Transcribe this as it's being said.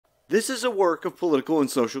This is a work of political and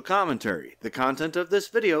social commentary. The content of this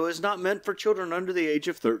video is not meant for children under the age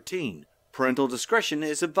of 13. Parental discretion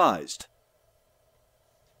is advised.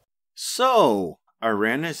 So,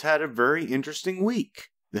 Iran has had a very interesting week.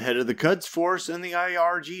 The head of the Quds Force in the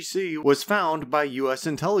IRGC was found by U.S.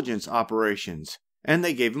 intelligence operations, and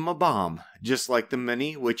they gave him a bomb, just like the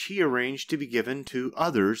many which he arranged to be given to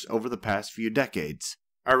others over the past few decades.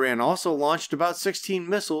 Iran also launched about 16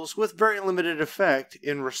 missiles with very limited effect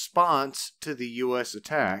in response to the U.S.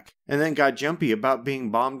 attack, and then got jumpy about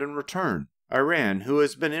being bombed in return. Iran, who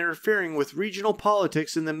has been interfering with regional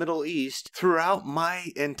politics in the Middle East throughout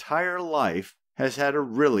my entire life, has had a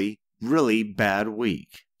really bad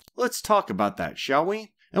week. Let's talk about that, shall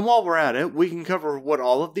we? And while we're at it, we can cover what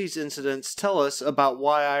all of these incidents tell us about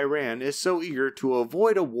why Iran is so eager to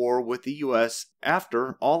avoid a war with the US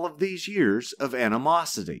after all of these years of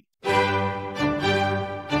animosity.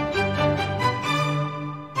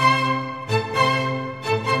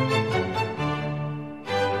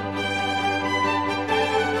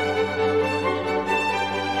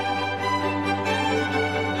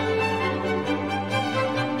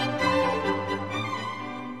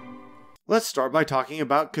 Let's start by talking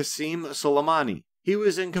about Qasem Soleimani. He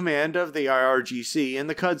was in command of the IRGC and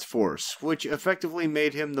the Quds Force, which effectively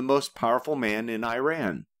made him the most powerful man in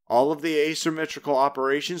Iran. All of the asymmetrical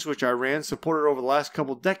operations which Iran supported over the last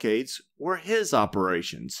couple decades were his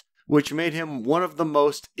operations, which made him one of the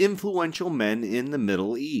most influential men in the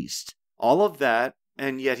Middle East. All of that,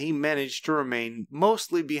 and yet he managed to remain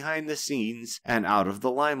mostly behind the scenes and out of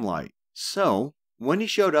the limelight. So, when he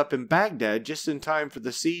showed up in Baghdad just in time for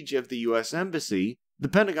the siege of the U.S. Embassy, the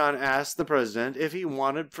Pentagon asked the president if he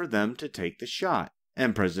wanted for them to take the shot,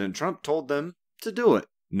 and President Trump told them to do it.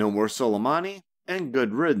 No more Soleimani, and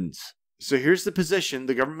good riddance. So here's the position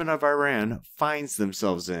the government of Iran finds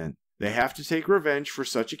themselves in. They have to take revenge for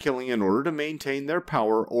such a killing in order to maintain their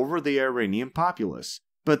power over the Iranian populace.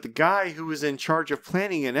 But the guy who was in charge of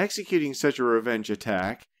planning and executing such a revenge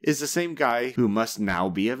attack is the same guy who must now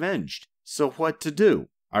be avenged. So what to do?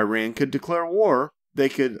 Iran could declare war, they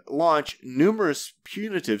could launch numerous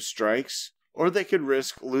punitive strikes, or they could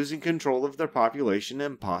risk losing control of their population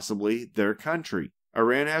and possibly their country.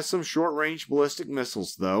 Iran has some short-range ballistic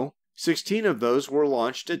missiles though. 16 of those were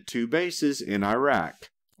launched at 2 bases in Iraq.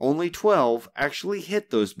 Only 12 actually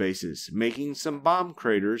hit those bases, making some bomb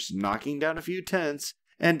craters, knocking down a few tents,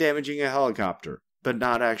 and damaging a helicopter, but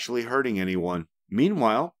not actually hurting anyone.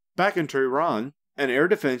 Meanwhile, back in Tehran, an air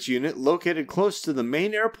defense unit located close to the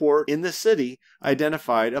main airport in the city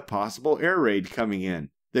identified a possible air raid coming in.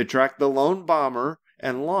 They tracked the lone bomber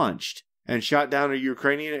and launched, and shot down a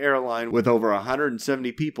Ukrainian airline with over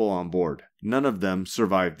 170 people on board. None of them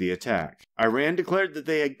survived the attack. Iran declared that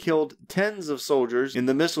they had killed tens of soldiers in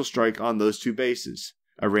the missile strike on those 2 bases.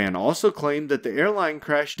 Iran also claimed that the airline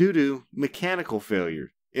crashed due to mechanical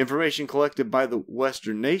failure. Information collected by the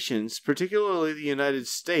Western nations, particularly the United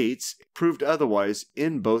States, proved otherwise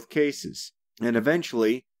in both cases. And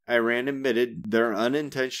eventually, Iran admitted their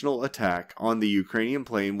unintentional attack on the Ukrainian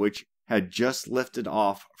plane which had just lifted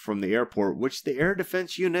off from the airport which the air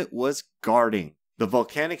defense unit was guarding. The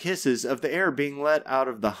volcanic hisses of the air being let out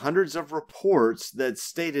of the hundreds of reports that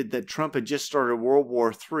stated that Trump had just started World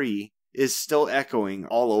War III is still echoing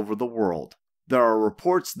all over the world. There are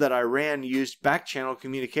reports that Iran used back-channel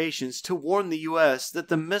communications to warn the U.S. that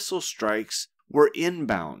the missile strikes were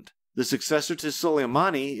inbound. The successor to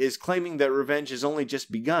Soleimani is claiming that revenge has only just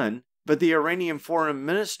begun, but the Iranian foreign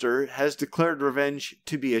minister has declared revenge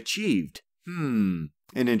to be achieved. An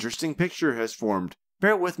interesting picture has formed.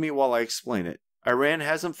 Bear with me while I explain it. Iran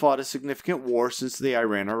hasn't fought a significant war since the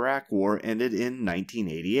Iran-Iraq War ended in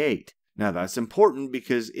 1988. Now that's important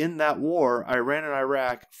because in that war, Iran and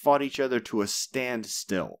Iraq fought each other to a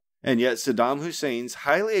standstill. And yet Saddam Hussein's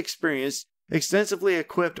highly experienced, extensively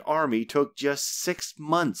equipped army took just 6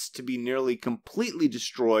 months to be nearly completely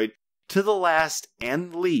destroyed to the last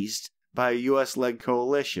and least by a US-led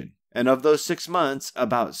coalition. And of those 6 months,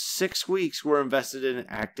 about 6 weeks were invested in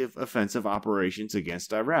active offensive operations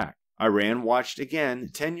against Iraq. Iran watched again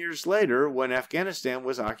 10 years later when Afghanistan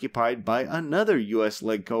was occupied by another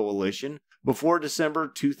US-led coalition before December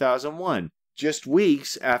 2001, just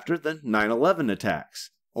weeks after the 9/11 attacks.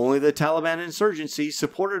 Only the Taliban insurgency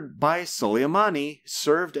supported by Soleimani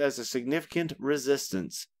served as a significant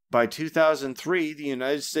resistance. By 2003, the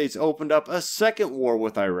United States opened up a second war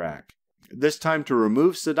with Iraq, this time to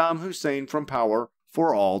remove Saddam Hussein from power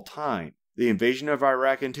for all time. The invasion of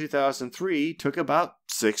Iraq in 2003 took about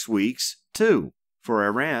 6 weeks, too. For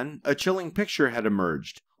Iran, a chilling picture had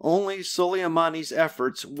emerged. Only Soleimani's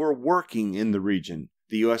efforts were working in the region.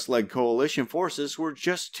 The US-led coalition forces were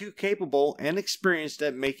just too capable and experienced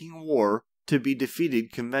at making war to be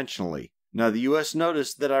defeated conventionally. Now, the US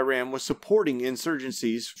noticed that Iran was supporting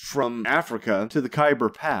insurgencies from Africa to the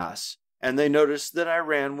Khyber Pass, and they noticed that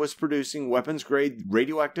Iran was producing weapons-grade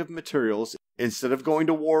radioactive materials. Instead of going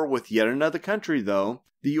to war with yet another country, though,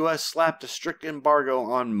 the US slapped a strict embargo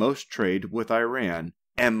on most trade with Iran,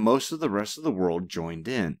 and most of the rest of the world joined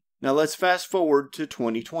in. Now let's fast forward to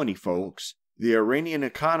 2020, folks. The Iranian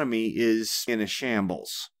economy is in a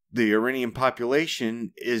shambles. The Iranian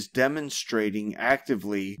population is demonstrating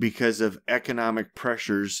actively because of economic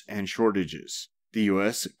pressures and shortages. The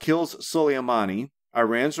US kills Soleimani,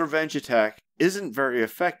 Iran's revenge attack isn't very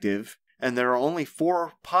effective, and there are only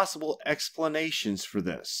 4 possible explanations for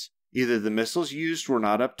this. Either the missiles used were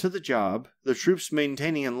not up to the job, the troops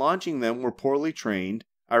maintaining and launching them were poorly trained,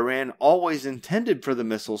 Iran always intended for the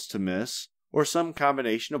missiles to miss, or some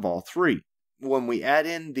combination of all 3. When we add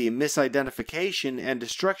in the misidentification and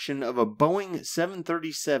destruction of a Boeing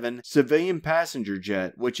 737 civilian passenger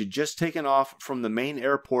jet which had just taken off from the main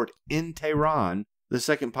airport in Tehran, the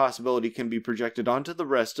second possibility can be projected onto the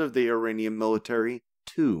rest of the Iranian military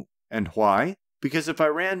too. And why? Because if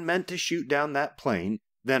Iran meant to shoot down that plane,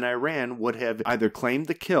 then Iran would have either claimed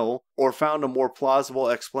the kill or found a more plausible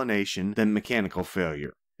explanation than mechanical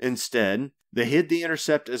failure. Instead, they hid the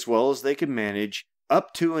intercept as well as they could manage,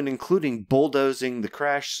 up to and including bulldozing the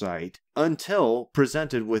crash site, until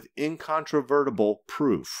presented with incontrovertible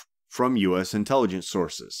proof from US intelligence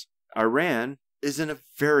sources. Iran is in a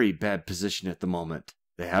very bad position at the moment.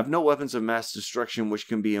 They have no weapons of mass destruction which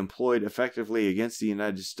can be employed effectively against the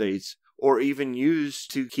United States, or even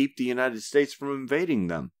used to keep the United States from invading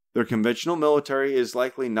them. Their conventional military is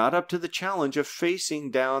likely not up to the challenge of facing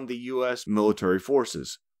down the US military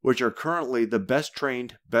forces, which are currently the best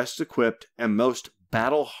trained, best equipped, and most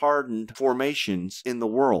battle-hardened formations in the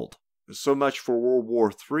world. So much for World War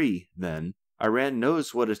III, then. Iran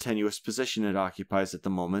knows what a tenuous position it occupies at the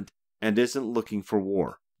moment, and isn't looking for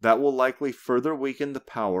war. That will likely further weaken the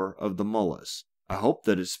power of the mullahs. I hope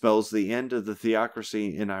that it spells the end of the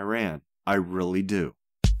theocracy in Iran. I really do.